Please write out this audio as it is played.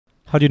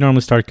How do you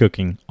normally start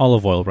cooking?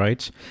 Olive oil,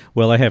 right?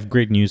 Well, I have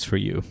great news for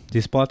you.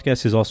 This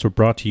podcast is also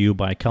brought to you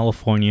by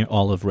California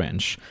Olive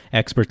Ranch,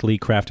 expertly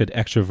crafted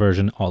extra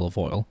virgin olive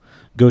oil.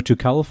 Go to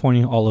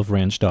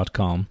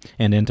californiaoliveranch.com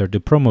and enter the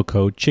promo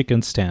code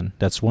CHICKENS10,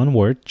 that's one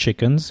word,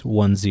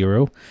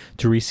 chickens10,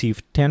 to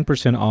receive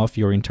 10% off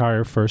your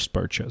entire first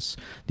purchase.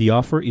 The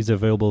offer is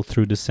available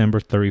through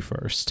December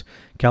 31st.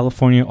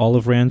 California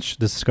Olive Ranch,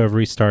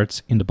 discovery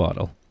starts in the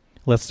bottle.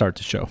 Let's start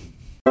the show.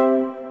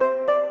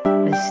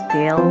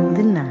 Pastel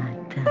de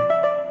nata.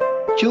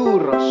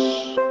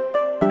 Churros.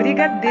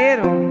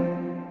 Brigadeiro.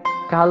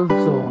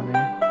 Calzone.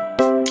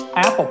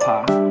 Apple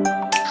pie.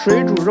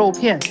 水煮肉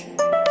片。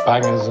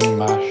 Bangers and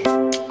mash.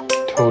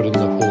 Toad in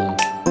the hole.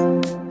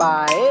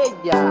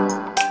 Paella.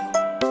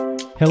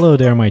 Hello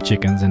there, my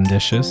chickens and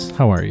dishes.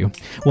 How are you?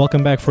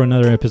 Welcome back for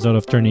another episode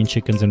of Turning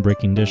Chickens and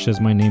Breaking Dishes.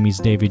 My name is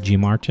David G.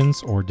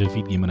 Martins, or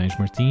David Guimarães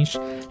Martins,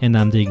 and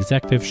I'm the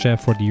executive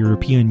chef for the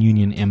European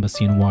Union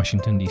Embassy in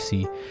Washington,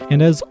 D.C.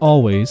 And as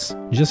always,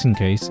 just in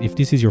case, if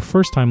this is your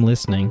first time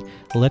listening,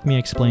 let me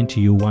explain to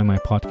you why my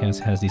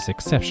podcast has this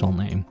exceptional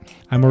name.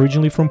 I'm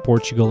originally from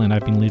Portugal, and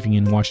I've been living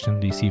in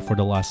Washington, D.C. for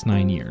the last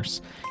 9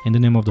 years. And the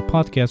name of the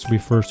podcast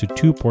refers to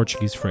two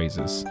Portuguese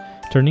phrases.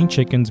 Turning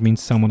chickens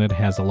means someone that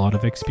has a lot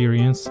of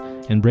experience,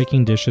 and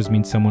breaking dishes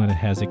means someone that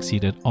has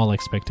exceeded all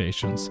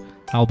expectations.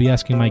 I'll be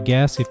asking my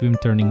guests if we've been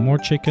turning more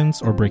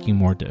chickens or breaking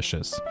more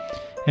dishes.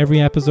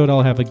 Every episode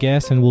I'll have a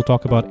guest and we'll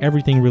talk about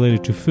everything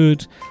related to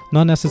food,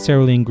 not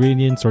necessarily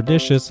ingredients or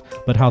dishes,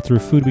 but how through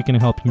food we can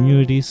help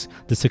communities,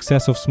 the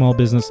success of small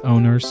business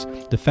owners,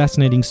 the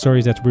fascinating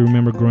stories that we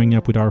remember growing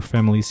up with our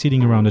family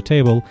sitting around a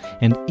table,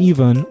 and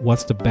even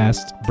what's the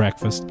best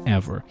breakfast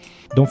ever.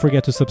 Don't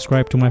forget to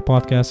subscribe to my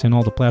podcast and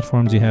all the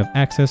platforms you have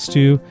access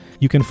to.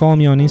 You can follow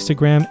me on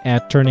Instagram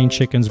at Turning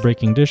Chickens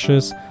Breaking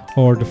Dishes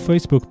or the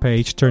Facebook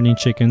page Turning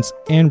Chickens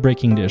and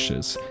Breaking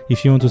Dishes.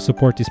 If you want to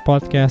support this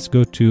podcast,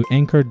 go to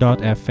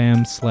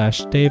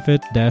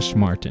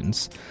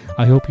anchor.fm/David-Martins.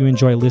 I hope you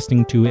enjoy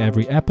listening to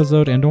every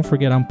episode, and don't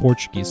forget I'm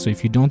Portuguese, so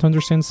if you don't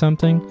understand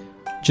something,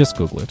 just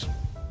Google it.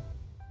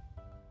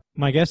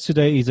 My guest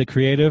today is a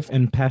creative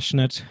and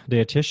passionate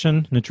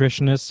dietitian,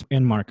 nutritionist,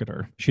 and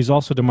marketer. She's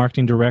also the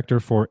marketing director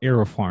for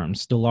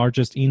AeroFarms, the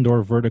largest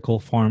indoor vertical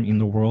farm in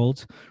the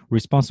world,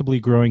 responsibly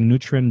growing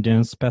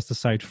nutrient-dense,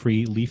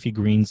 pesticide-free leafy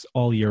greens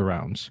all year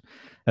round.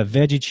 A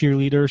veggie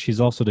cheerleader, she's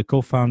also the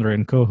co-founder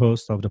and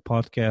co-host of the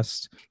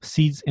podcast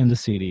Seeds in the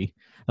City.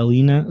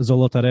 Alina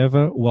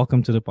Zolotareva,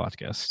 welcome to the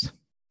podcast.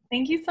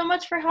 Thank you so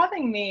much for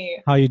having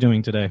me. How are you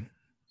doing today?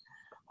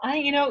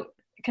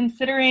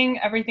 Considering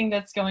everything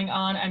that's going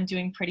on, I'm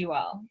doing pretty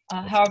well.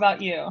 How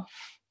about you?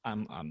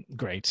 I'm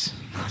great.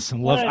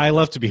 Awesome. I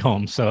love to be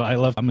home, so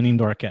I'm an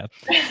indoor cat.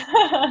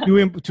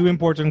 Two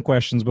important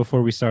questions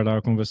before we start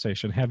our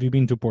conversation. Have you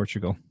been to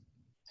Portugal?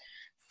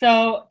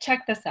 So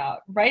check this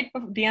out.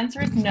 The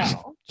answer is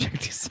no. Check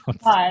this out.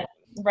 But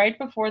right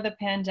before the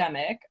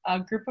pandemic, a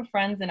group of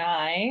friends and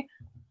I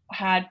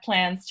had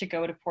plans to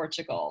go to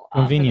Portugal.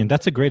 Convenient.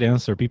 That's a great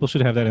answer. People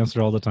should have that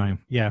answer all the time.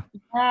 Yeah.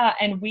 Yeah,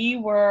 and we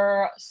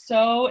were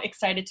so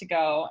excited to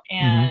go,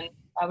 and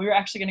we were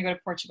actually going to go to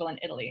Portugal and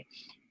Italy.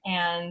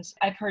 And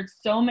I've heard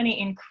so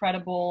many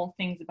incredible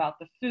things about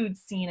the food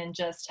scene and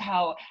just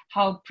how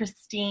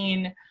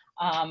pristine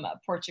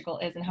Portugal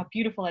is and how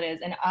beautiful it is.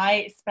 And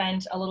I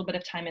spent a little bit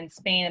of time in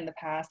Spain in the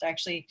past. I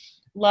actually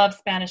love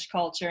Spanish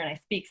culture and I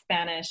speak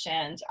Spanish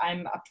and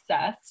I'm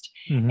obsessed.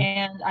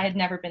 And I had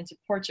never been to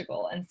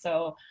Portugal. And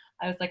so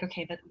I was like,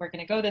 okay, we're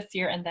going to go this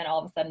year. And then all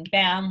of a sudden,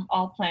 bam,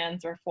 all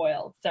plans were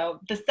foiled. So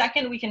the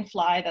second we can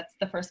fly, that's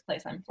the first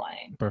place I'm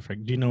flying.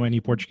 Perfect. Do you know any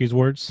Portuguese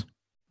words?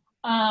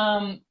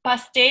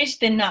 Pastéis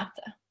de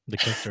nata. The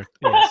custard.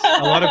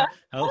 Yes.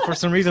 For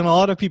some reason, a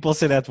lot of people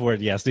say that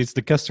word. Yes, it's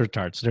the custard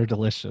tarts. They're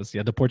delicious.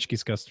 Yeah, the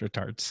Portuguese custard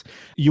tarts.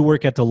 You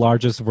work at the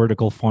largest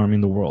vertical farm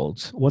in the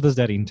world. What does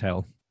that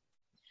entail?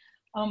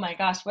 Oh my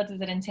gosh, what does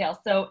it entail?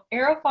 So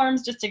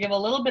AeroFarms, just to give a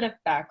little bit of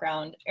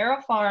background,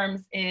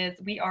 AeroFarms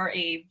we are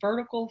a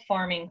vertical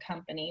farming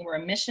company. We're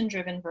a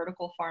mission-driven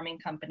vertical farming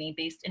company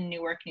based in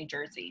Newark, New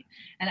Jersey.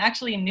 And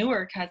actually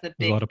Newark has a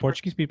lot of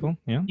Portuguese people.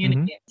 Yeah.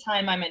 Community. At the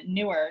time I'm at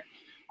Newark,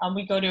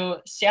 we go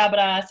to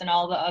Seabras and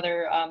all the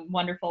other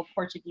wonderful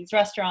Portuguese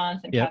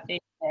restaurants and cafes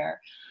there.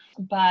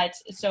 But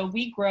so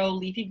we grow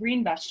leafy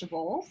green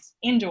vegetables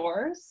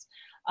indoors,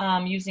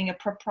 using a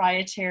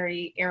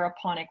proprietary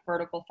aeroponic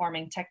vertical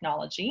farming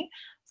technology.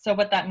 So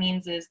what that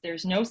means is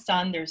there's no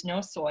sun, there's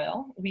no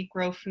soil. We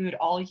grow food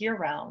all year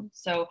round.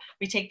 So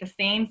we take the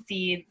same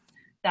seeds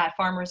that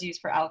farmers use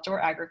for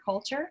outdoor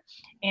agriculture,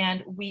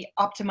 and we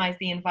optimize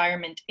the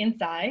environment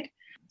inside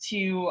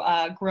to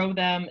grow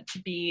them to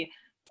be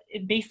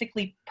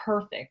basically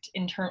perfect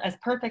as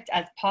perfect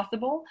as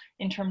possible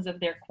in terms of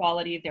their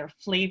quality, their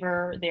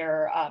flavor,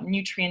 their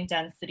nutrient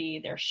density,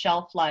 their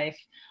shelf life,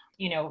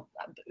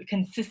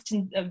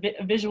 consistent,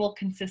 visual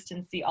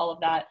consistency, all of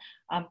that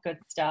good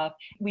stuff.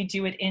 We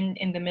do it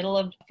in the middle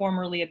of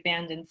formerly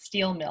abandoned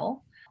steel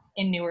mill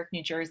in Newark,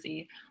 New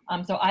Jersey.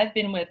 So I've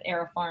been with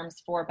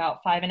AeroFarms for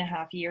about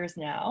 5.5 years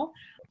now.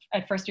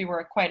 At first, we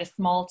were quite a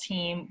small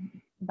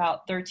team,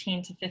 about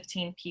 13 to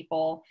 15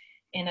 people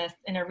in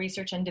a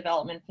research and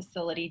development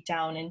facility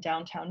down in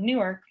downtown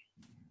Newark.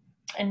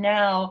 And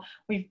now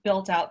we've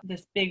built out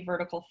this big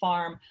vertical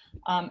farm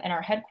and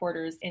our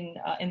headquarters in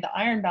the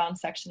Ironbound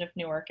section of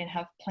Newark, and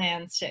have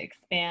plans to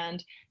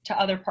expand to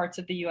other parts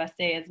of the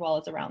USA as well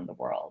as around the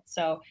world.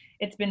 So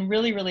it's been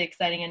really, really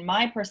exciting. And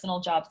my personal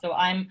job, so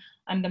I'm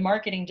the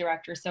marketing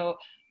director. So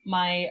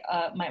my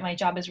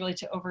job is really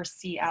to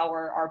oversee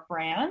our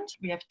brand.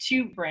 We have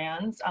 2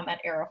 brands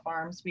at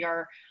AeroFarms. We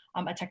are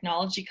a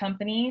technology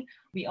company.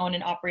 We own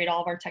and operate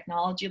all of our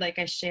technology, like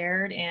I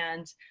shared,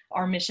 and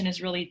our mission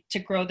is really to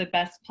grow the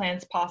best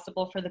plants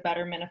possible for the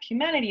betterment of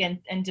humanity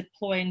and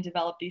deploy and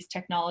develop these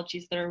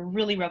technologies that are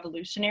really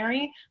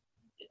revolutionary.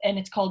 And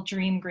it's called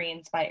Dream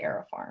Greens by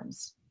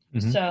AeroFarms.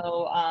 Mm-hmm.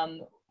 So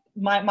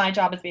my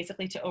job is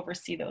basically to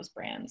oversee those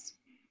brands.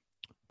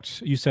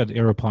 You said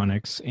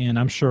aeroponics, and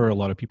I'm sure a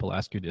lot of people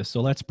ask you this.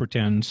 So let's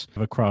pretend we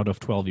have a crowd of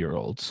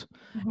 12-year-olds.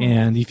 Mm-hmm.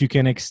 And if you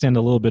can extend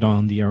a little bit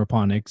on the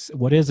aeroponics,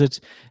 what is it,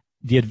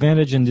 the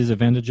advantage and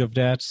disadvantage of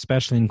that,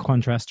 especially in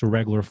contrast to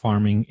regular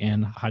farming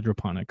and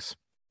hydroponics?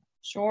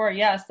 Sure,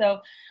 yeah.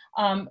 So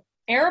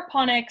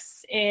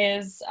aeroponics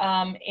is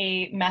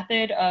a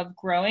method of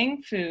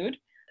growing food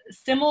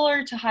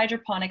similar to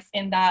hydroponics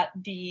in that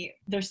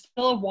there's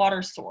still a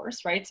water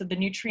source, right? So the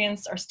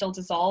nutrients are still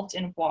dissolved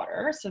in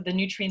water. So the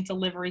nutrient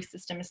delivery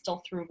system is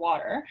still through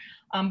water.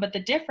 But the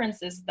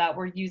difference is that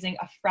we're using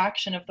a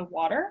fraction of the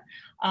water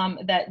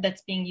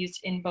that's being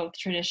used in both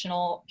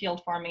traditional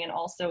field farming and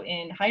also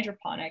in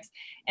hydroponics.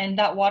 And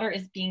that water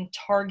is being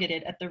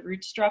targeted at the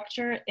root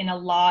structure in a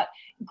lot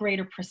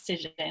greater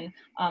precision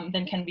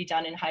than can be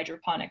done in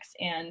hydroponics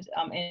and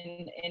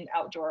in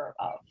outdoor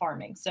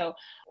farming. So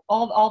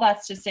all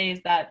that's to say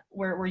is that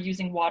we're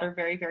using water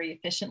very, very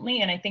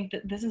efficiently. And I think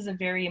that this is a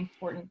very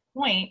important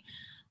point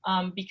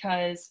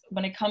because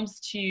when it comes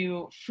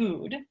to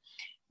food,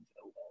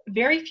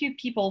 very few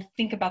people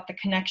think about the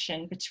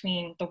connection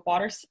between the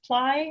water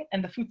supply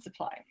and the food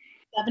supply.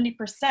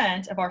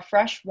 70% of our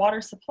fresh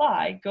water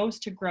supply goes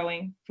to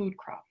growing food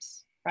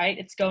crops, right?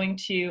 It's going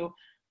to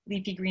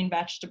leafy green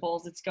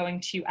vegetables. It's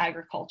going to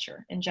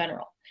agriculture in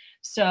general.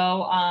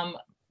 So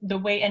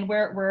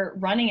we're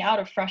running out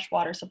of fresh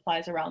water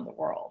supplies around the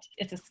world.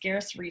 It's a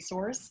scarce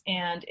resource,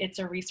 and it's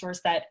a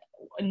resource that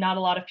not a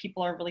lot of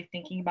people are really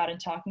thinking about and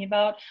talking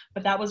about,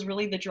 but that was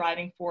really the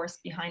driving force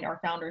behind our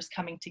founders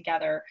coming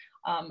together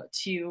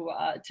to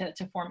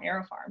form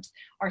AeroFarms.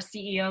 Our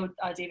CEO,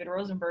 David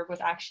Rosenberg, was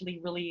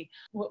actually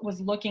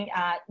was looking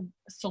at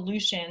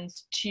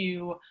solutions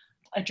to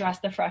address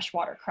the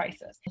freshwater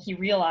crisis. He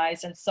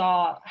realized and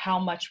saw how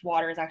much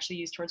water is actually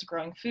used towards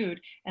growing food,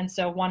 and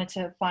so wanted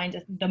to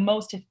find the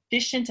most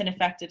efficient and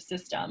effective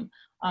system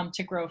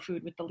to grow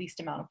food with the least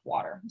amount of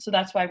water. So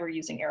that's why we're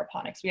using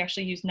aeroponics. We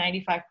actually use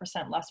 95%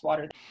 less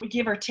water.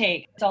 Give or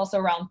take, it's also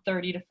around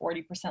 30 to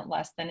 40%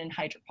 less than in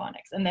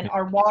hydroponics. And then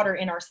our water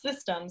in our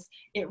systems,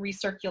 it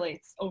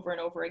recirculates over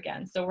and over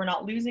again. So we're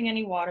not losing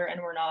any water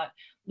and we're not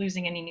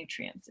losing any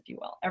nutrients, if you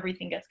will.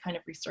 Everything gets kind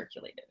of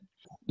recirculated.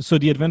 So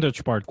the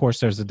advantage part, of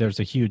course, there's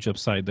a huge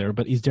upside there,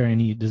 but is there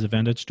any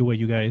disadvantage to the way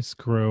you guys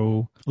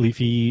grow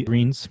leafy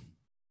greens?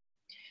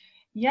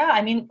 Yeah,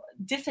 I mean,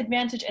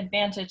 disadvantage,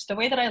 advantage, the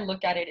way that I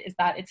look at it is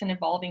that it's an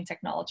evolving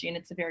technology and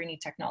it's a very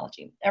neat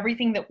technology.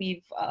 Everything that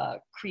we've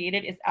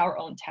created is our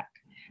own tech.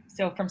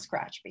 So from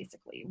scratch,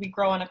 basically. We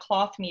grow on a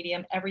cloth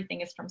medium,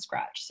 everything is from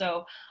scratch.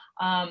 So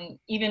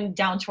even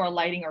down to our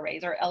lighting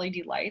arrays, our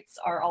LED lights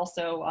are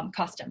also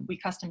custom. We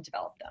custom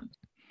develop them.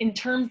 In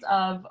terms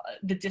of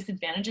the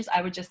disadvantages,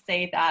 I would just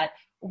say that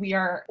we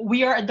are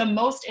the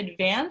most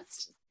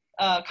advanced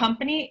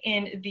company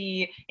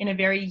in a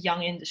very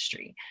young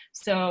industry.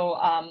 So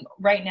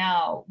right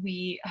now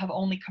we have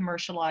only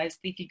commercialized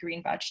leafy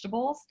green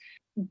vegetables,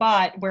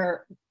 but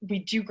we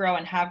do grow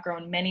and have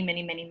grown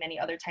many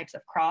other types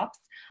of crops.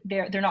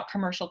 They're not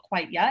commercial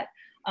quite yet,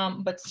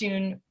 but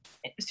soon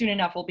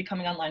enough we'll be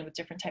coming online with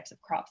different types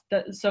of crops.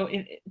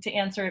 To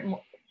answer it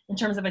more, in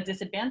terms of a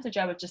disadvantage,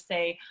 I would just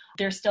say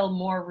there's still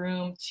more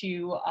room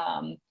to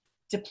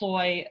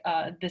deploy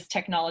this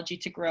technology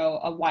to grow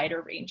a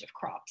wider range of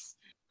crops.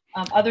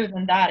 Other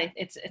than that,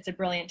 it's a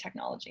brilliant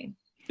technology.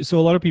 So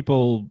a lot of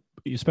people,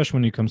 especially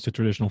when it comes to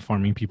traditional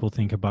farming, people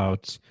think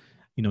about,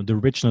 the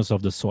richness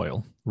of the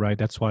soil, right?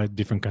 That's why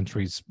different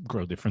countries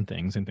grow different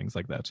things and things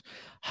like that.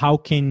 How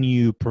can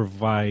you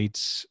provide,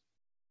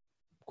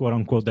 quote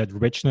unquote, that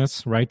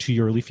richness, right, to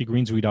your leafy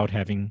greens without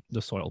having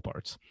the soil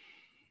parts?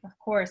 Of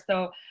course.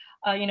 So,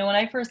 when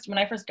I first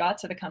got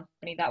to the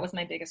company, that was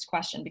my biggest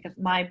question, because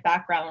my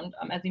background,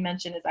 as you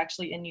mentioned, is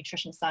actually in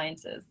nutrition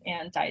sciences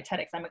and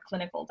dietetics. I'm a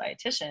clinical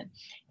dietitian,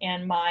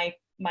 and my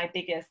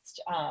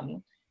biggest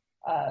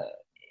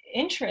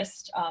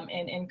interest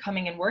in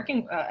coming and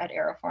working at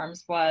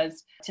AeroFarms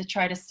was to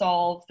try to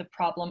solve the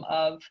problem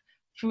of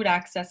food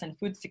access and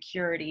food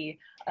security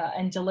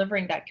and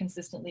delivering that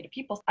consistently to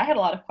people. I had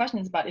a lot of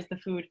questions about, is the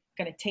food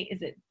going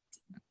to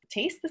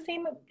taste the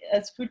same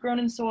as food grown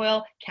in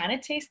soil? Can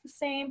it taste the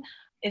same?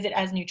 Is it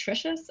as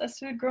nutritious as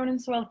food grown in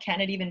soil?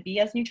 Can it even be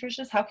as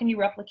nutritious? How can you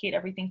replicate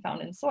everything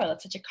found in soil?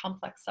 It's such a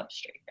complex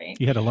substrate, right?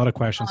 You had a lot of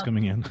questions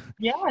coming in.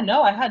 Yeah,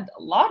 no, I had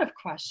a lot of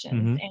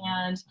questions.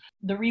 And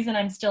the reason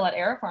I'm still at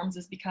AeroFarms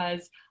is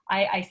because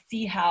I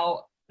see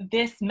how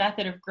this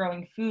method of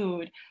growing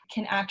food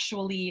can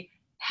actually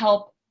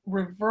help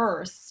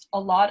reverse a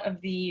lot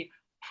of the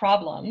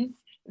problems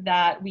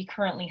that we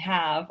currently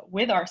have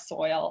with our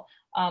soil,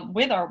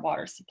 with our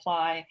water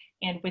supply,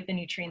 and with the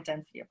nutrient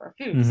density of our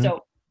food.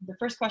 So the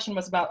first question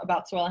was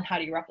about soil and how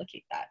do you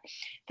replicate that.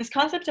 This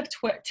concept of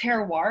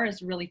terroir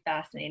is really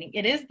fascinating.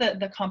 It is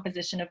the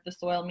composition of the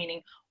soil,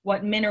 meaning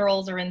what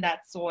minerals are in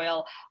that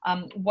soil,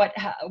 what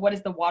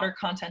is the water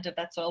content of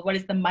that soil, what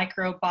is the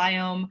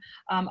microbiome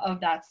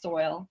of that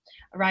soil,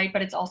 right?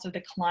 But it's also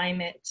the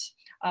climate.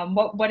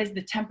 What is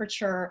the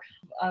temperature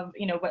of,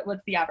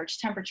 what's the average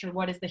temperature?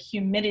 What is the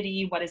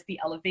humidity? What is the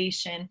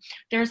elevation?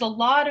 There's a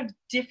lot of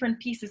different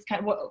pieces.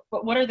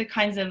 What are the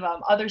kinds of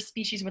other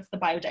species? What's the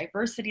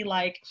biodiversity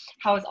like?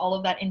 How is all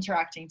of that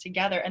interacting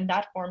together? And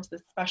that forms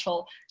this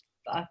special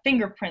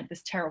fingerprint,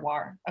 this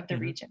terroir of the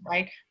region,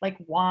 right? Like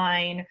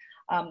wine,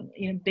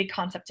 big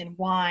concept in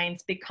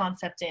wines, big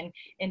concept in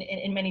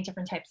many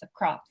different types of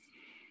crops.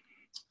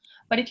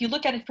 But if you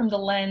look at it from the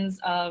lens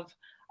of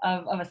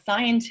a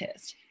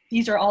scientist,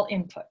 these are all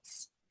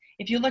inputs.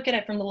 If you look at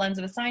it from the lens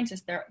of a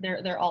scientist,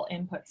 they're all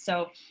inputs.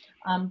 So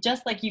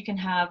just like you can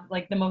have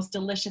like the most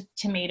delicious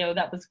tomato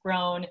that was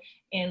grown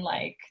in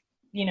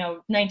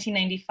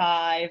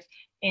 1995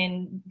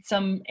 in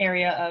some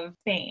area of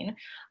Spain,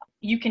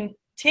 you can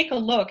take a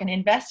look and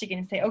investigate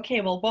and say,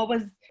 okay, well, what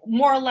was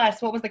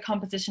the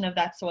composition of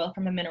that soil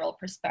from a mineral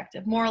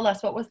perspective? More or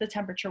less, what was the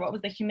temperature? What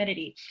was the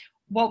humidity?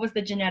 What was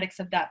the genetics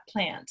of that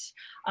plant?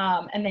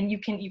 And then you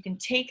can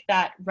take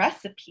that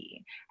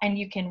recipe and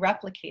you can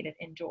replicate it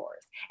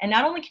indoors. And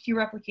not only can you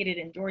replicate it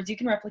indoors, you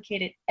can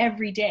replicate it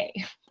every day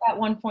at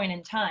one point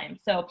in time.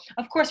 So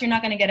of course, you're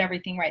not going to get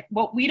everything right.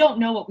 We don't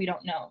know what we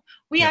don't know.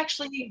 We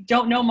actually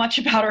don't know much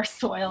about our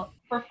soil.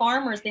 For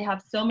farmers, they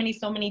have so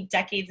many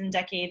decades and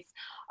decades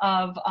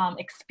of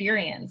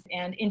experience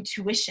and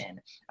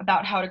intuition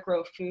about how to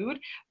grow food,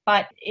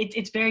 but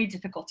it's very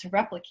difficult to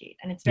replicate,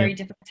 and it's very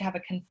difficult to have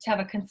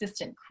a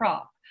consistent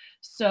crop.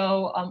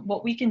 So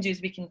what we can do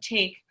is we can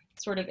take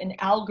sort of an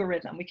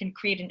algorithm. We can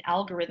create an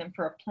algorithm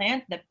for a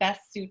plant that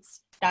best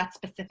suits that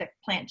specific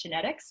plant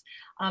genetics,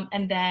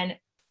 and then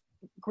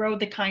grow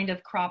the kind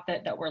of crop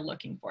that we're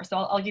looking for. So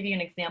I'll give you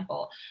an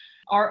example.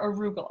 Our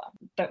arugula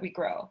that we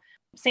grow,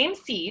 same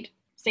seed,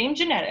 same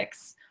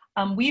genetics.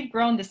 We've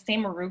grown the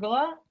same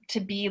arugula to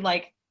be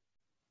like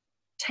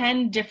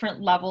 10 different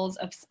levels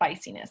of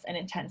spiciness and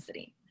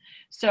intensity.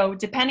 So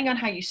depending on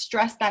how you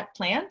stress that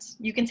plant,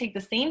 you can take the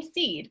same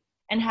seed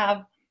and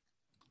have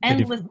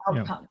endless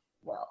outcomes.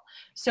 Well,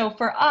 so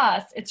for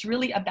us, it's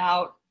really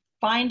about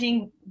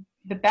finding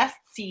the best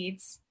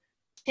seeds,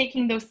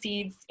 taking those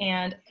seeds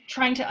and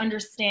trying to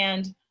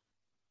understand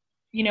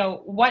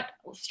what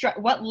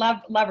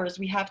levers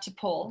we have to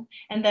pull,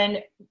 and then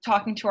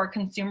talking to our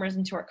consumers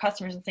and to our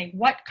customers and saying,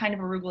 what kind of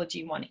arugula do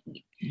you want to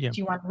eat? Do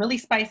you want really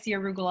spicy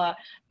arugula,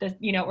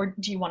 or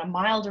do you want a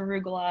mild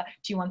arugula?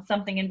 Do you want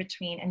something in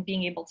between? And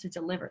being able to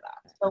deliver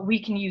that. So we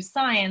can use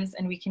science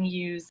and we can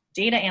use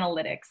data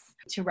analytics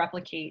to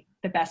replicate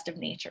the best of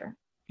nature.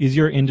 Is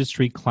your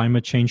industry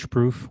climate change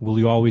proof? Will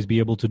you always be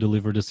able to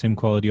deliver the same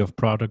quality of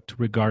product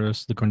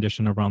regardless the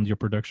condition around your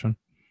production?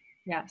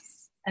 Yes.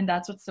 And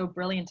that's what's so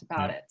brilliant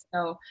about it.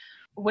 So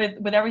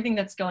with everything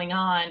that's going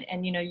on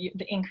and,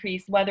 the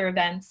increased weather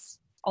events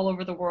all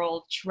over the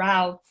world,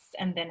 droughts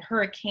and then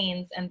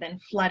hurricanes and then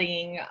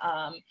flooding,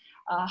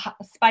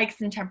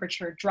 spikes in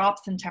temperature,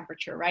 drops in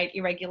temperature, right?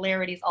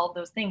 Irregularities, all of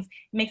those things,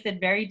 it makes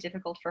it very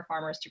difficult for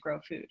farmers to grow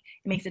food.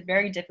 It makes it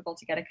very difficult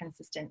to get a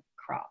consistent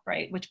crop,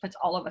 right? Which puts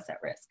all of us at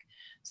risk.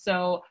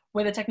 So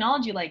with a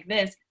technology like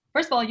this,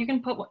 first of all, you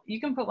can put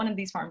one of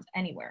these farms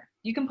anywhere.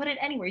 You can put it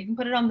anywhere. You can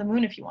put it on the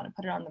moon if you want to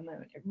put it on the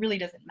moon. It really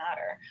doesn't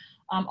matter.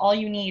 All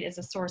you need is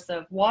a source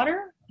of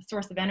water, a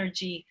source of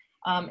energy,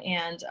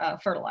 and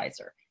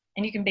fertilizer,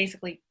 and you can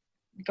basically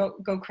go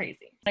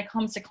crazy. When it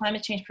comes to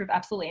climate change proof,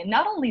 absolutely. And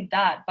not only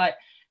that, but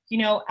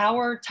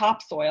our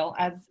topsoil,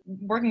 as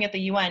working at the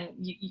UN,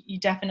 you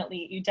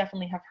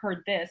definitely have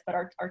heard this, but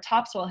our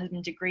topsoil has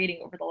been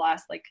degrading over the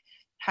last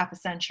half a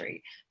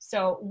century.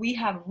 So we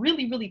have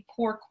really, really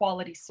poor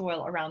quality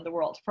soil around the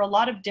world for a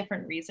lot of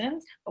different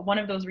reasons. But one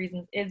of those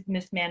reasons is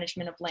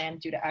mismanagement of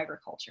land due to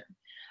agriculture.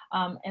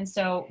 And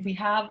so we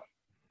have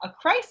a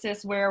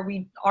crisis where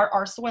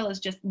our soil is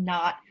just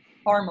not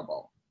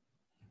farmable.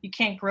 You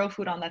can't grow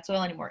food on that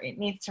soil anymore. It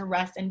needs to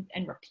rest and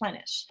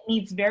replenish. It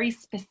needs very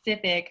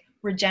specific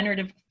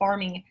regenerative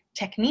farming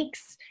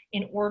techniques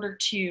in order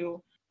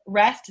to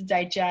rest,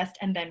 digest,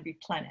 and then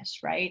replenish,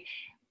 right?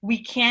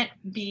 We can't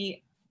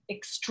be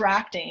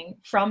extracting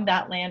from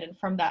that land and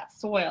from that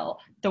soil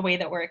the way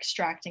that we're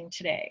extracting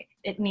today.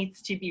 It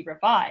needs to be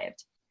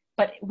revived,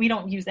 but we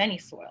don't use any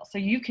soil. So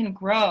you can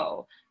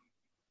grow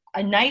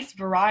a nice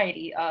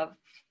variety of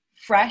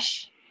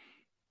fresh,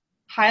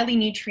 highly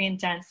nutrient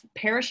dense,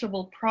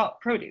 perishable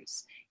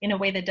produce in a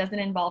way that doesn't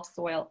involve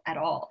soil at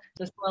all.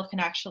 The soil can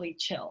actually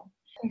chill.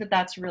 I think that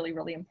that's really,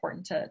 really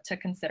important to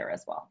consider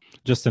as well.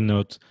 Just a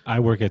note, I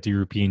work at the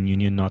European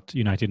Union, not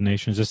United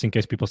Nations, just in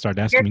case people start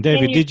asking me,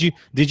 David,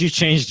 did you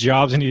change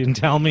jobs and you didn't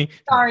tell me?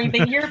 Sorry,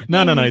 but you're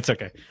No, it's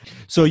okay.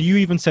 So you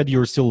even said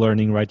you're still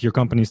learning, right? Your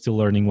company's still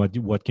learning.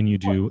 What can you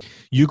do?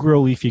 You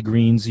grow leafy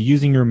greens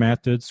using your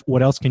methods.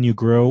 What else can you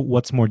grow?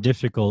 What's more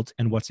difficult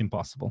and what's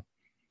impossible?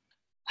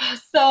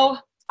 So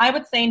I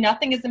would say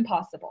nothing is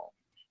impossible.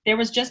 There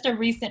was just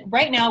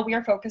right now we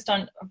are focused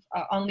on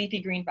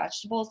leafy green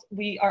vegetables.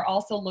 We are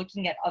also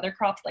looking at other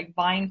crops like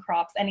vine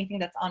crops, anything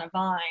that's on a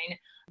vine.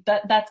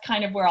 That's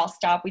kind of where I'll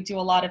stop. We do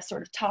a lot of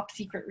sort of top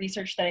secret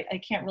research that I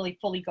can't really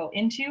fully go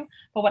into.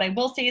 But what I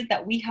will say is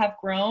that we have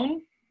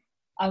grown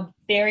a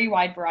very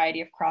wide variety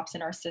of crops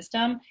in our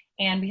system,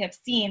 and we have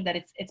seen that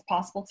it's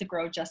possible to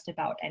grow just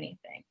about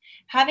anything.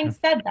 Having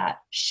said that,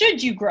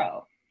 should you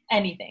grow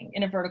anything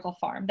in a vertical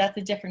farm? That's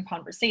a different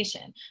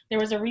conversation. There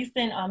was a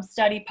recent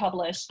study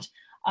published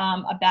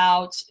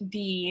about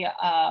the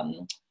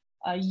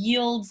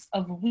yields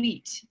of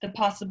wheat, the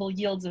possible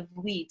yields of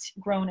wheat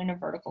grown in a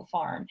vertical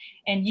farm.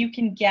 And you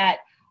can get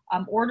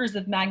orders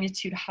of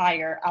magnitude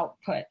higher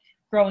output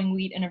growing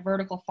wheat in a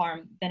vertical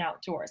farm than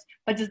outdoors.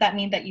 But does that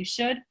mean that you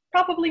should?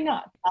 Probably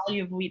not. The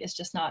value of wheat is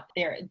just not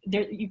there.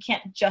 You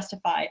can't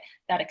justify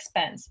that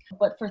expense.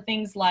 But for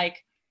things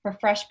like for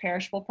fresh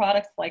perishable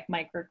products like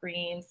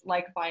microgreens,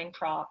 like vine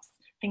crops,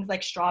 things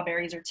like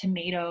strawberries or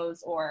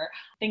tomatoes, or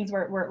things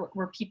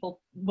where people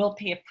will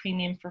pay a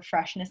premium for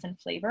freshness and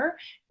flavor,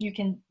 you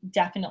can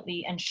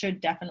definitely and should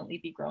definitely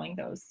be growing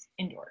those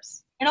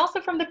indoors. And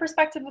also from the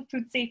perspective of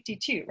food safety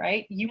too,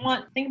 right?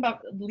 Think about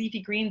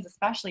leafy greens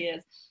especially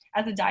as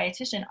a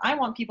dietitian, I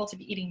want people to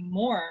be eating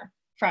more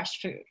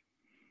fresh food,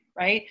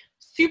 right?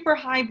 Super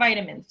high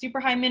vitamins, super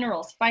high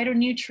minerals,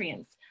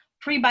 phytonutrients,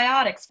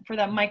 prebiotics for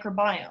that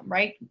microbiome,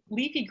 right?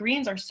 Leafy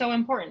greens are so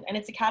important, and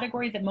it's a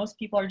category that most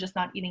people are just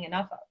not eating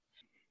enough of.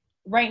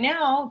 Right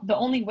now, the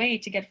only way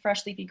to get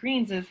fresh leafy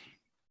greens is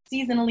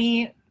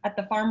seasonally at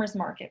the farmer's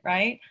market,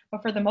 right?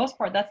 But for the most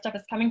part, that stuff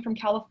is coming from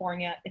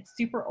California. It's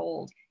super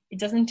old. It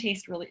doesn't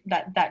taste really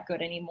that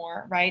good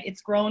anymore, right?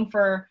 It's grown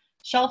for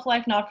shelf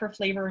life, not for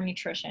flavor or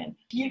nutrition.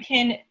 You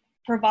can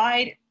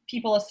provide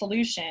people a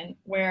solution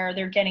where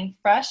they're getting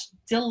fresh,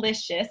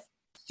 delicious,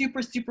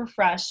 super, super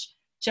fresh,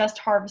 just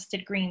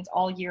harvested greens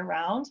all year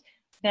round,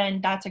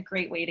 then that's a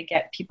great way to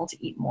get people to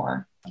eat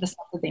more of the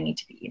stuff that they need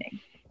to be eating.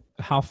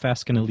 How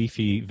fast can a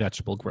leafy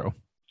vegetable grow?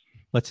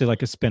 Let's say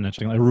like a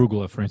spinach, like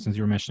arugula, for instance.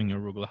 You were mentioning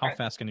arugula. How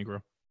fast can it grow?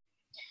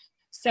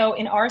 So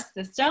in our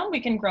system, we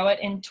can grow it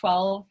in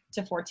 12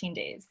 to 14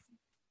 days.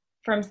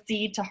 From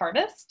seed to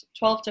harvest,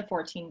 12 to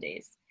 14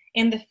 days.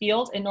 In the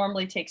field, it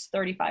normally takes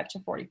 35 to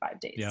 45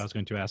 days. Yeah, I was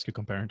going to ask you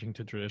comparing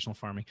to traditional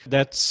farming.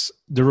 That's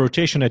the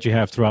rotation that you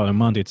have throughout a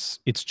month. It's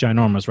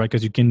ginormous, right?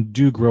 Because you can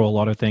grow a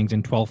lot of things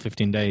in 12,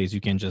 15 days.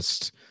 You can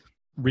just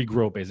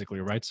regrow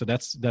basically, right? So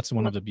that's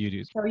one of the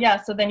beauties. So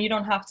yeah, so then you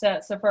don't have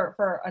to, so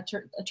for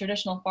a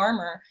traditional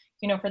farmer,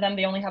 for them,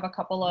 they only have a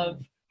couple of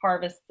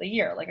harvests a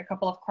year, like a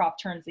couple of crop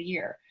turns a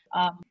year.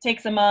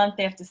 Takes a month,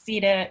 they have to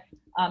seed it,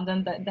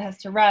 then that has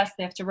to rest,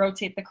 they have to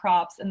rotate the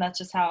crops, and that's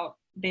just how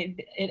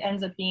it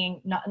ends up being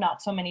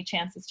not so many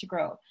chances to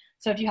grow.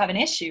 So if you have an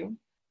issue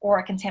or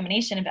a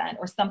contamination event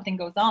or something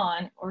goes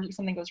on or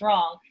something goes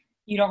wrong,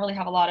 you don't really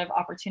have a lot of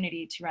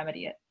opportunity to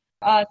remedy it.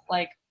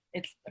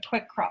 It's a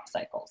quick crop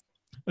cycle.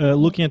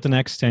 Looking at the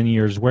next 10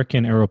 years, where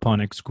can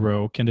aeroponics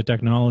grow? Can the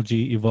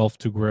technology evolve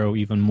to grow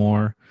even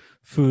more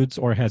foods,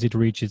 or has it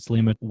reached its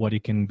limit, what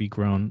it can be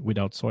grown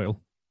without soil?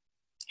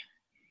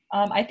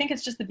 I think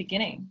it's just the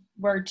beginning.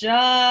 We're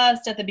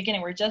just at the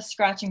beginning. We're just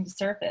scratching the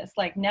surface.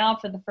 Like now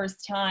for the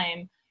first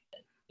time,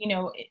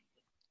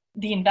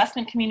 the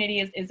investment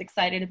community is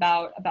excited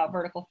about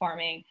vertical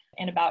farming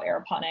and about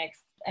aeroponics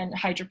and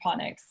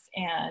hydroponics.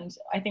 And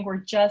I think we're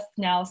just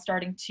now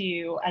starting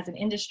to, as an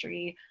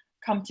industry,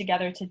 come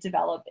together to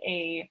develop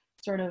a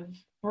sort of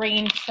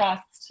brain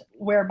trust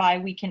whereby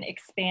we can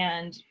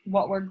expand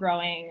what we're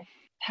growing,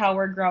 how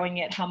we're growing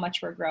it, how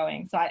much we're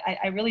growing. So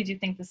I really do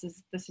think this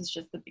is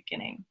just the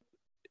beginning.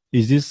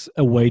 Is this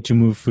a way to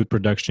move food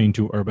production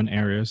into urban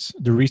areas?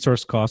 The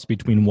resource costs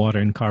between water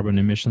and carbon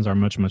emissions are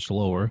much, much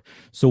lower.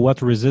 So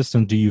what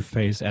resistance do you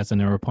face as an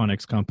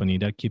aeroponics company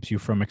that keeps you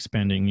from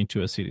expanding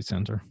into a city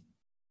center?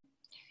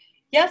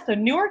 Yeah, so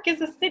Newark is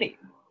a city.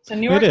 So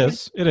Newark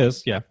It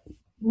is, yeah.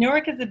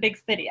 Newark is a big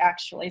city,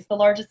 actually. It's the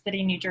largest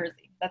city in New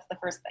Jersey. That's the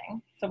first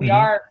thing. So we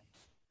are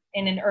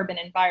in an urban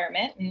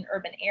environment, in an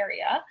urban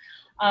area.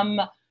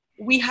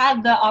 We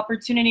had the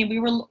opportunity.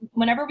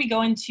 Whenever we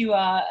go into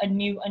a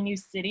new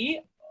city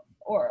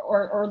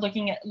or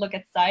look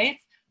at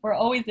sites, we're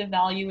always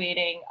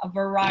evaluating a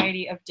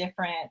variety of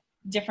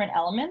different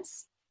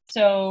elements.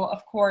 So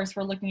of course,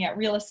 we're looking at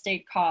real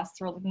estate costs,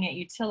 we're looking at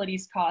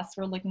utilities costs,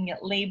 we're looking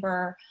at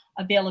labor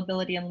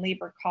availability and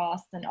labor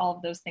costs and all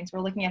of those things. We're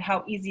looking at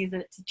how easy is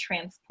it to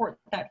transport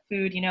that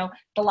food.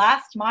 The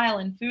last mile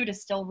in food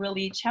is still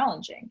really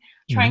challenging.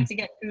 Trying to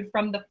get food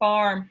from the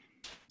farm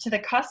to the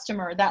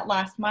customer, that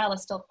last mile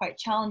is still quite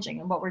challenging,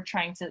 and what we're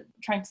trying to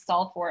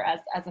solve for as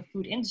a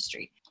food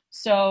industry.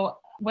 So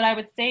what I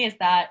would say is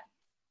that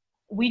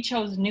we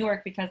chose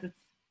Newark because it's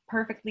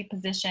perfectly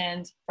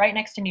positioned right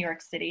next to New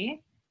York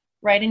City,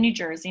 right in New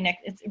Jersey.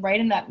 It's right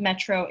in that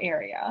metro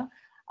area,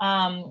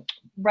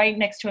 right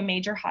next to a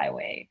major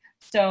highway.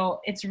 So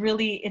it's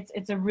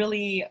a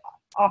really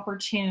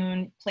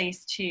opportune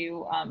place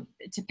to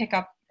pick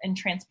up and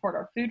transport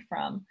our food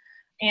from.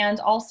 And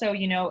also,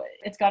 you know,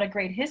 it's got a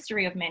great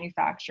history of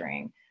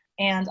manufacturing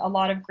and a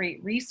lot of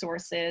great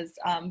resources,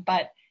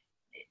 but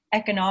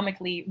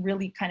economically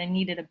really kind of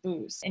needed a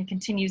boost and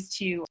continues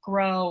to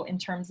grow in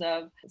terms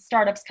of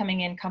startups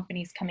coming in,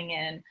 companies coming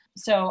in.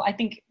 So I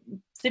think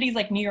cities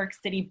like New York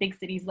City, big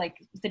cities like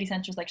city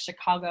centers like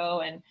Chicago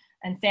and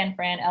San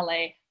Fran,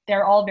 LA,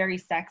 they're all very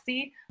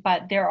sexy,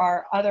 but there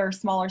are other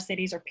smaller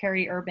cities or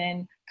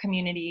peri-urban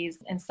communities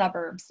and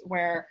suburbs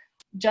where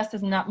just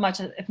as not much,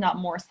 if not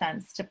more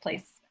sense to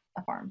place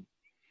a farm.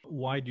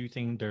 Why do you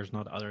think there's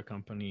not other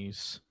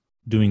companies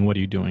doing what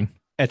you're doing?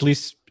 At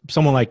least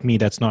someone like me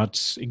that's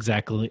not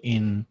exactly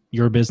in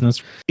your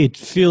business. It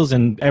feels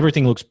and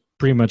everything looks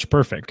pretty much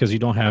perfect because you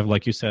don't have,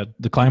 like you said,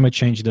 the climate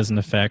change doesn't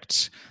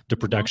affect the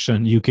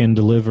production. You can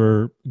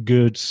deliver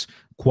goods,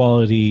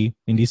 quality,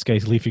 in this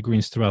case, leafy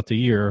greens throughout the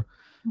year.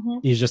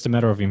 It's just a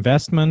matter of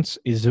investment.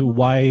 Is it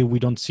why we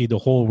don't see the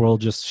whole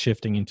world just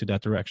shifting into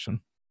that direction?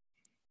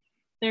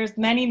 There's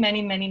many,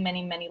 many, many,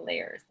 many, many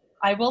layers.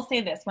 I will say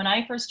this, when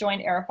I first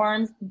joined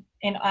AeroFarms,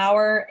 in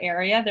our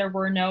area, there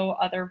were no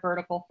other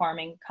vertical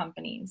farming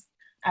companies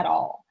at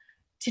all.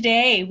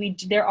 Today,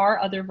 there are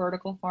other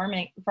vertical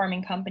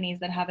farming companies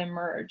that have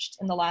emerged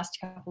in the last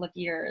couple of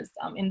years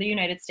in the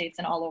United States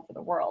and all over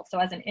the world. So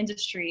as an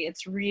industry,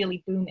 it's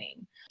really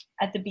booming.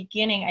 At the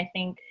beginning, I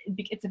think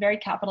it's a very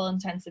capital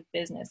intensive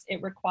business.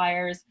 It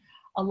requires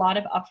a lot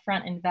of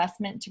upfront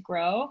investment to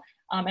grow,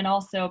 and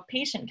also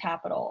patient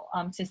capital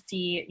to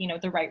see, you know,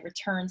 the right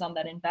returns on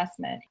that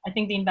investment. I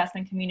think the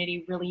investment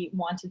community really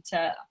wanted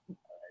to,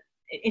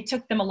 it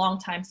took them a long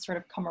time to sort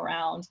of come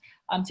around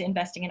to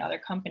investing in other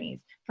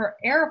companies. For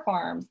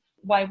AeroFarms,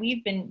 why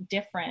we've been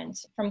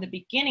different from the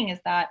beginning is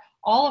that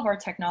all of our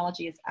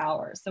technology is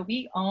ours. So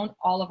we own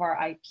all of our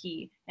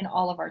IP and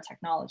all of our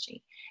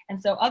technology.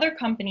 And so other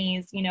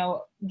companies, you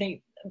know,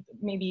 they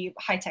maybe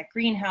high-tech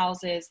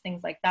greenhouses,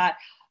 things like that.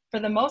 For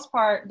the most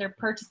part, they're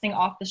purchasing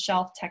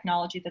off-the-shelf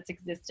technology that's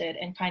existed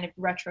and kind of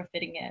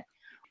retrofitting it.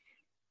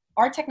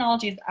 Our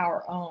technology is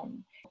our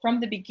own. From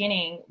the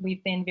beginning,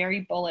 we've been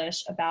very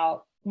bullish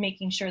about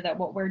making sure that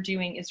what we're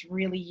doing is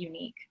really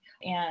unique.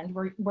 And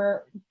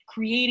we're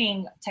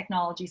creating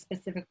technology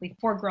specifically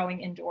for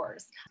growing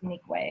indoors in a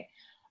unique way,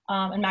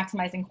 and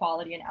maximizing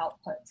quality and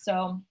output.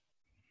 So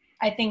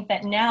I think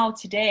that now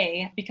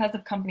today, because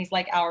of companies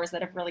like ours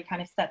that have really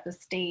kind of set the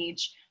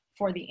stage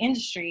for the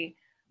industry,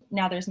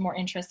 now there's more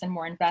interest and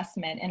more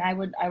investment. And I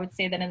would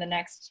say that in the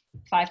next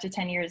 5 to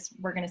 10 years,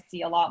 we're going to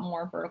see a lot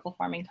more vertical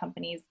farming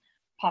companies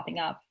popping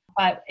up.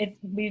 But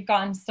we've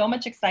gotten so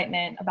much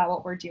excitement about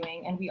what we're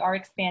doing, and we are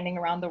expanding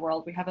around the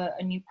world. We have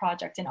a new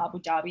project in Abu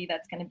Dhabi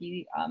that's going to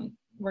be,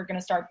 we're going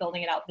to start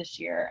building it out this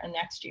year and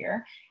next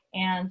year.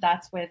 And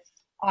that's with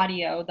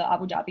ADIO, the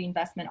Abu Dhabi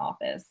Investment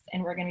Office.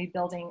 And we're going to be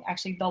building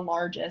actually the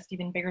largest,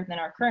 even bigger than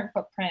our current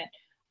footprint,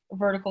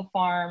 vertical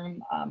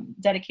farm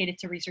dedicated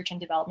to research and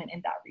development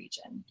in that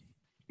region.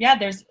 Yeah,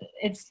 this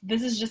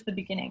is just the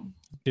beginning.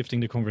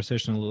 Shifting the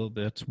conversation a little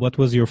bit, what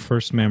was your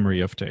first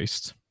memory of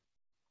taste?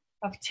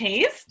 Of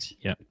taste?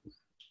 Yeah.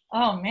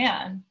 Oh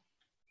man.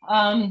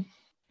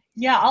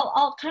 Yeah,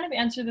 I'll kind of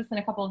answer this in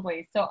a couple of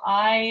ways. So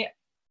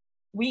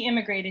we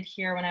immigrated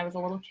here when I was a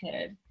little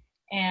kid,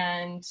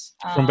 and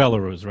from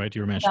Belarus, right?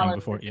 You were mentioning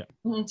before, yeah.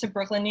 To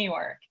Brooklyn, New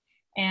York,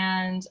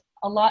 and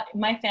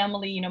my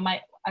family, you know,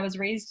 my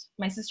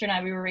sister and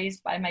I, we were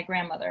raised by my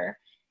grandmother,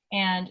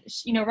 and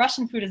you know,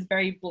 Russian food is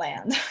very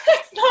bland.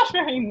 It's not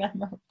very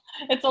memorable.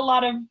 It's a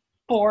lot of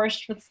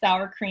borscht with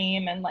sour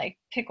cream and like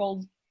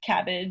pickled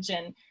cabbage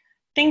and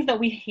things that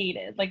we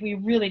hated. Like we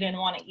really didn't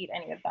want to eat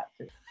any of that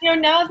food. You know,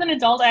 now as an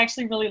adult, I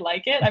actually really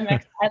like it.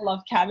 I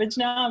love cabbage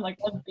now. I'm like,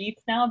 love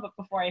beets now, but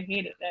before I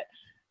hated it.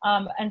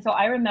 And so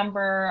I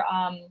remember,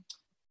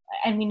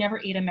 and we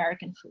never ate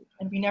American food,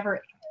 and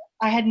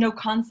I had no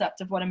concept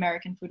of what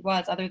American food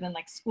was other than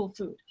like school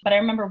food. But I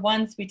remember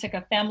once we took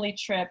a family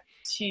trip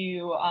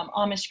to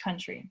Amish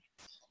country,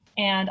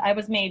 and I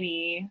was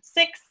maybe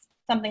 6,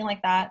 something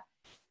like that.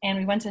 And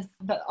we went to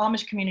the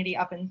Amish community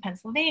up in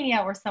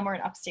Pennsylvania or somewhere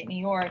in upstate New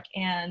York,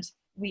 and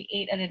we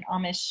ate at an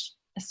Amish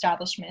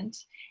establishment.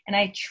 And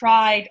I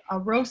tried a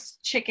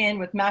roast chicken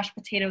with mashed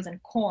potatoes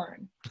and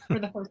corn for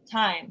the first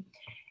time.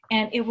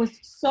 And it was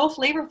so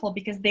flavorful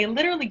because they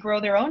literally grow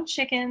their own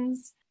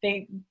chickens,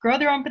 they grow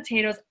their own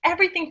potatoes,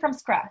 everything from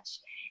scratch.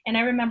 And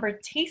I remember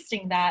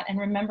tasting that and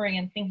remembering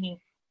and thinking,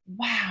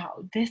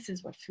 wow, this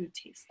is what food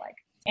tastes like.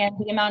 And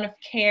the amount of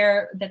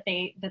care that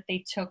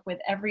they took with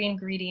every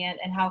ingredient,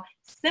 and how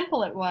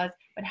simple it was,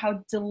 but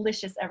how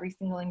delicious every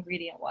single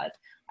ingredient was.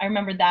 I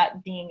remember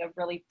that being a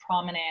really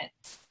prominent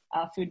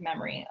food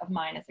memory of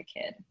mine as a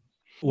kid.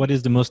 What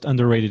is the most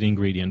underrated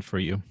ingredient for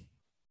you?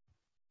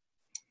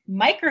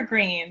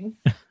 Microgreens.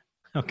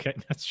 Okay,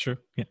 that's true.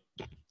 Yeah.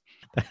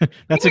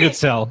 That's a good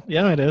sell.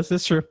 Yeah, it is.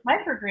 It's true.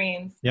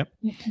 Microgreens. Yep.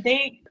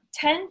 They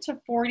 10 to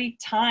 40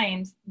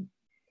 times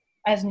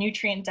as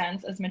nutrient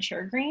dense as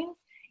mature greens.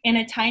 In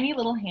a tiny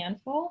little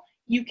handful,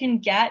 you can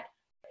get,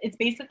 it's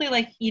basically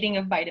like eating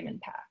a vitamin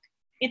pack.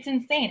 It's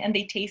insane. And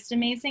they taste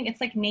amazing.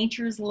 It's like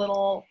nature's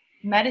little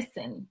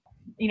medicine,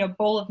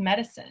 bowl of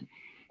medicine.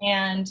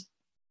 And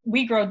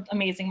we grow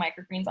amazing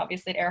microgreens,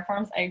 obviously, at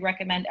AeroFarms. I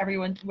recommend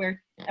everyone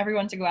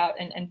to go out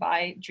and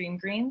buy Dream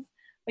Greens.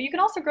 But you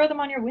can also grow them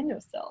on your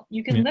windowsill.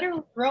 You can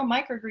literally grow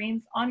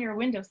microgreens on your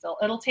windowsill.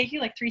 It'll take you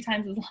like 3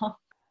 times as long.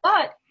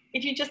 But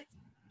if you just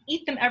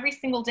eat them every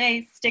single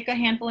day, stick a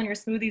handful in your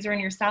smoothies or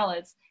in your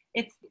salads,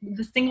 it's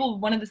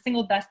one of the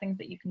single best things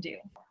that you can do.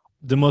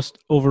 The most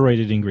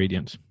overrated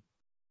ingredient?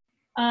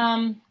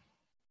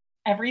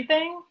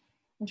 Everything.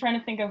 I'm trying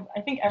to think of,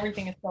 I think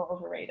everything is so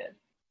overrated.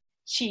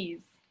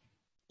 Cheese.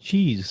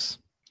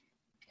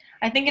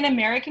 I think in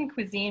American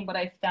cuisine, what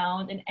I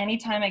found, and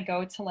anytime I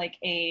go to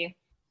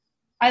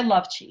I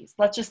love cheese.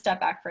 Let's just step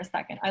back for a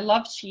second. I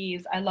love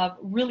cheese. I love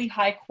really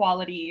high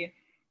quality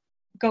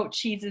goat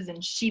cheeses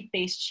and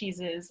sheep-based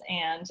cheeses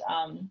and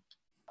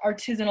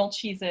artisanal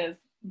cheeses.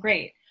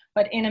 Great.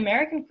 But in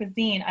American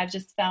cuisine, I've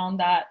just found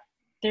that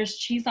there's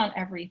cheese on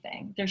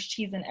everything. There's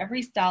cheese in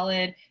every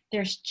salad.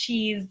 There's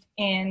cheese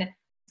in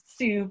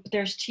soup.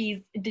 There's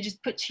cheese. They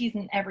just put cheese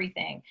in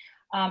everything.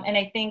 And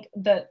I think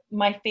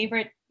my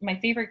favorite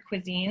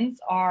cuisines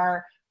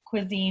are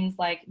cuisines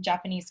like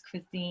Japanese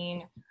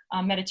cuisine,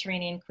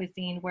 Mediterranean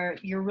cuisine, where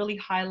you're really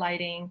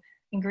highlighting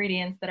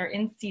ingredients that are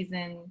in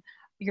season.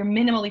 You're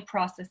minimally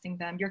processing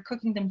them. You're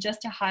cooking them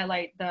just to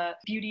highlight the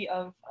beauty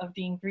of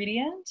the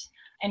ingredient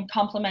and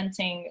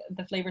complementing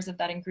the flavors of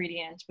that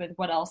ingredient with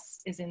what else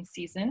is in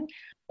season,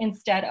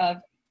 instead of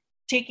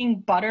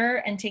taking butter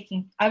and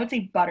I would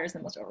say butter is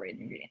the most overrated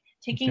ingredient.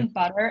 Taking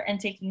butter and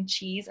taking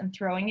cheese and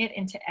throwing it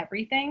into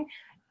everything.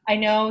 I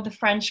know the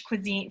French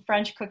cuisine,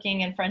 French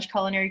cooking and French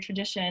culinary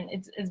tradition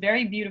is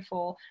very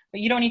beautiful,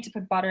 but you don't need to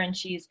put butter and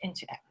cheese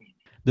into everything.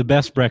 The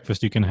best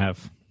breakfast you can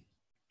have?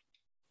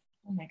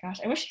 Oh my gosh,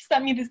 I wish you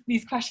sent me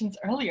these questions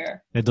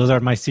earlier. Those are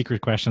my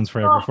secret questions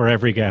for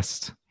every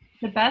guest.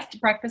 The best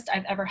breakfast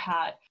I've ever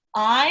had.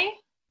 I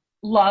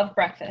love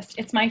breakfast.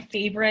 It's my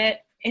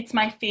favorite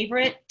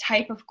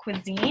type of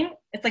cuisine.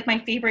 It's like my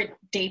favorite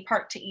day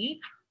part to eat,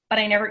 but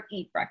I never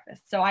eat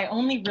breakfast. So I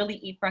only really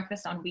eat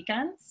breakfast on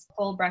weekends,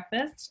 full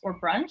breakfast or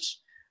brunch.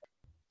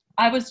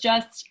 I was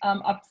just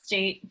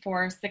upstate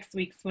for 6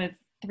 weeks with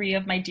 3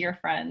 of my dear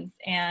friends,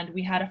 and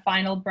we had a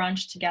final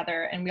brunch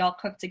together, and we all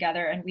cooked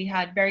together, and we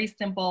had very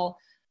simple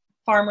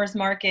farmers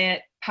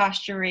market,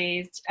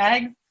 pasture-raised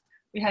eggs.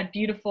 We had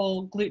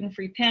beautiful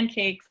gluten-free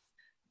pancakes,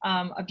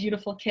 a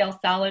beautiful kale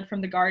salad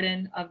from the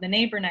garden of the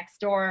neighbor next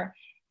door,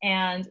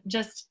 and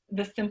just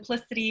the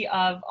simplicity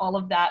of all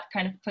of that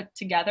kind of put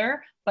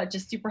together, but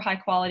just super high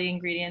quality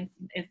ingredients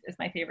is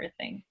my favorite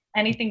thing.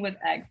 Anything with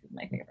eggs is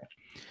my favorite.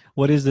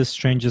 What is the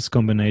strangest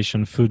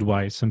combination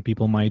food-wise? Some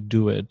people might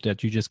do it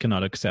that you just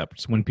cannot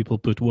accept. When people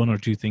put 1 or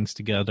 2 things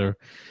together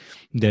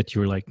that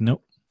you're like,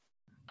 nope.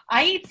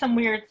 I eat some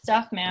weird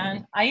stuff,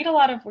 man. I eat a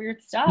lot of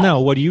weird stuff. No,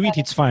 what you eat,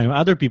 it's fine.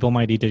 Other people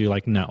might eat it. You're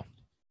like, no.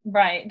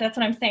 Right. That's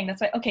what I'm saying. That's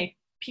why, okay,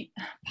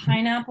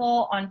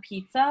 pineapple on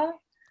pizza.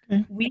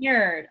 Okay.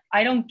 Weird.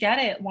 I don't get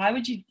it. Why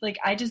would you,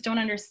 I just don't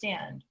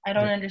understand. I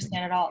don't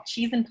understand at all.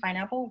 Cheese and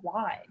pineapple,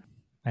 why?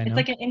 It's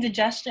like an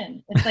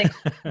indigestion. It's like,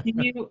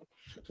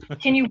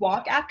 can you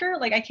walk after?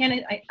 I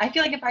can't, I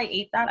feel like if I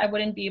ate that, I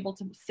wouldn't be able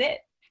to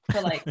sit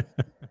for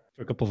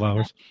for a couple of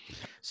hours.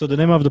 So the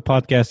name of the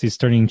podcast is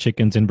Turning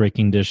Chickens and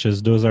Breaking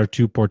Dishes. Those are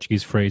 2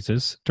 Portuguese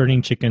phrases.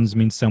 Turning chickens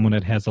means someone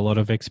that has a lot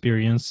of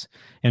experience,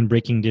 and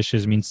breaking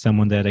dishes means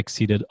someone that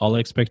exceeded all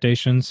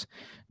expectations.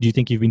 Do you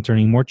think you've been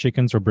turning more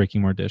chickens or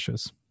breaking more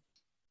dishes?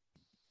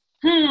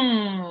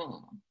 I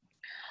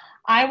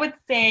would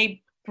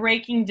say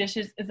breaking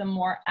dishes is a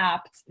more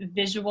apt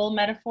visual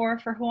metaphor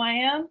for who I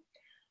am.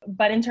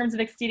 But in terms of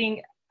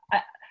exceeding,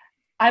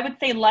 I would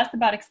say less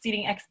about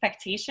exceeding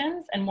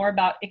expectations and more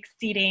about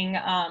exceeding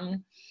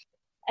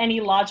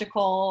any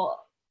logical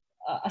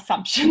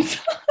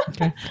assumptions.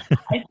 Okay.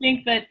 I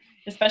think that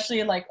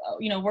especially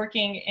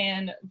working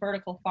in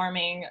vertical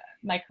farming,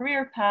 my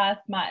career path,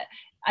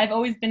 I've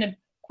always been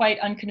quite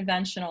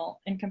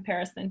unconventional in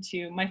comparison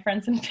to my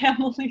friends and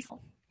family.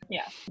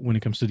 Yeah. When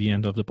it comes to the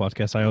end of the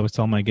podcast, I always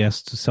tell my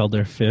guests to sell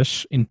their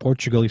fish. In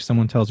Portugal, if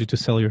someone tells you to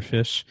sell your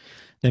fish,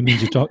 that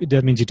means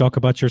you talk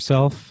about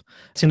yourself.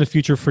 It's in the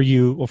future for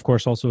you, of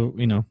course, also,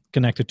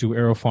 connected to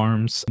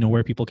AeroFarms,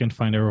 where people can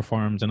find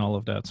AeroFarms and all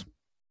of that.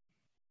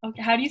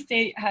 Okay. How do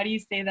you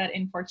say that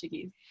in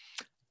Portuguese?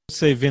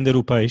 Say vender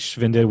o peixe,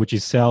 vender, which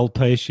is sell,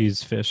 peixe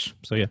is fish.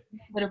 So yeah.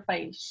 Vender o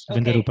peixe.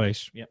 Okay. Vender o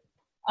peixe. Yeah.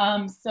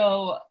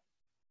 So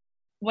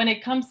when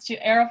it comes to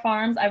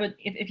AeroFarms, I would,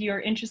 if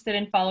you're interested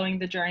in following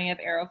the journey of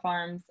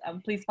AeroFarms,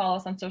 please follow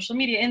us on social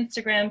media,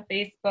 Instagram,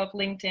 Facebook,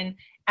 LinkedIn,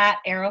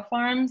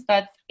 @AeroFarms.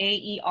 That's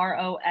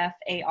AeroFarms.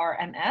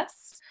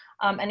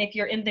 And if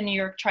you're in the New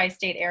York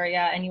tri-state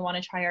area and you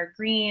want to try our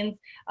greens,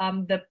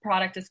 the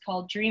product is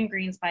called Dream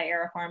Greens by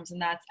AeroFarms,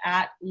 and that's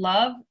at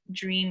Love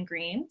Dream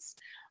Greens.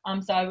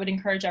 So I would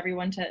encourage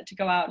everyone to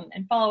go out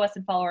and follow us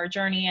and follow our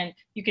journey. And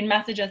you can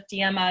message us,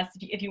 DM us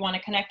if you want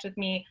to connect with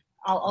me.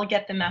 I'll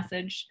get the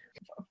message.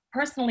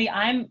 Personally,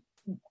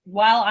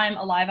 while I'm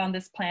alive on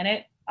this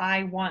planet,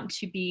 I want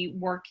to be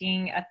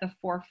working at the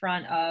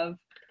forefront of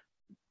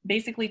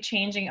basically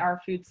changing our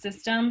food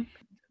system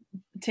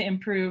to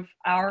improve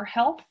our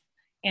health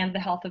and the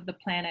health of the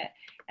planet.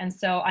 And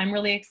so I'm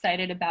really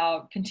excited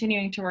about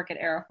continuing to work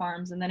at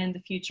AeroFarms, and then in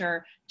the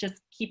future,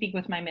 just keeping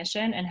with my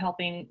mission and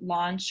helping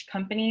launch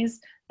companies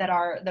that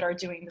are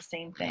doing the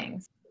same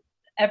things.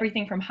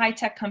 Everything from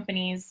high-tech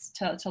companies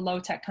to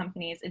low-tech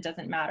companies, it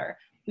doesn't matter.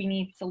 We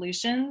need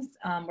solutions.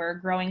 We're a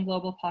growing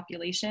global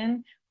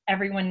population.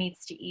 Everyone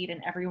needs to eat,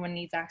 and everyone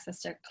needs access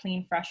to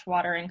clean, fresh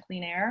water and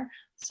clean air.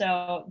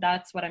 So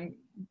that's what I'm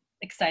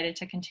excited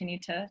to continue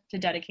to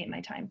dedicate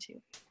my time to.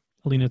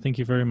 Alina, thank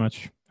you very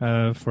much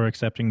for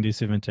accepting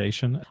this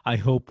invitation. I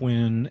hope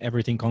when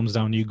everything calms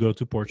down, you go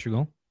to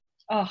Portugal.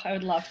 Oh, I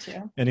would love to.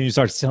 And then you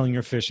start selling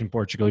your fish in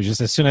Portugal. You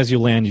just, as soon as you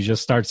land, you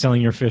just start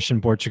selling your fish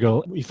in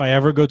Portugal. If I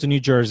ever go to New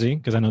Jersey,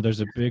 because I know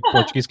there's a big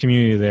Portuguese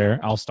community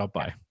there, I'll stop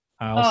by.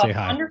 I'll say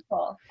hi.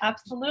 Wonderful.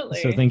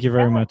 Absolutely. So thank you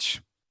very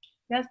much.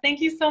 Yes,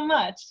 thank you so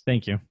much.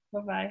 Thank you.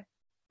 Bye-bye.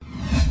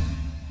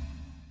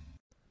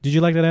 Did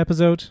you like that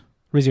episode?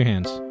 Raise your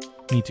hand.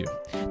 Me too.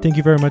 Thank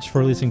you very much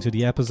for listening to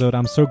the episode.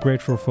 I'm so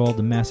grateful for all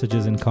the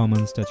messages and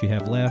comments that you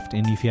have left.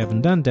 And if you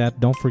haven't done that,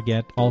 don't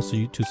forget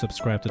also to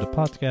subscribe to the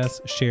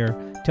podcast, share,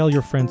 tell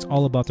your friends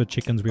all about the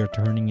chickens we are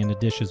turning and the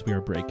dishes we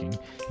are breaking.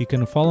 You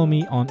can follow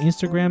me on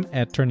Instagram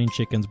at Turning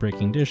Chickens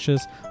Breaking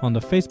Dishes, on the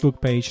Facebook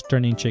page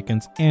Turning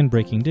Chickens and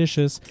Breaking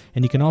Dishes,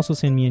 and you can also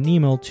send me an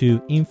email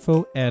to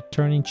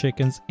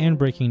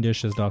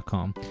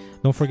info@turningchickensandbreakingdishes.com.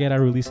 Don't forget I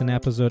release an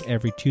episode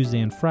every Tuesday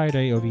and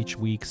Friday of each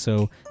week,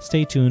 so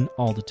stay tuned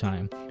all the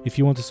time. If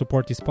you want to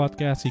support this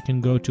podcast, you can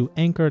go to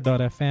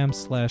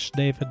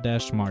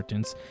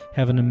anchor.fm/David-Martins.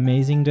 Have an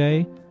amazing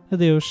day.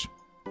 Adeus.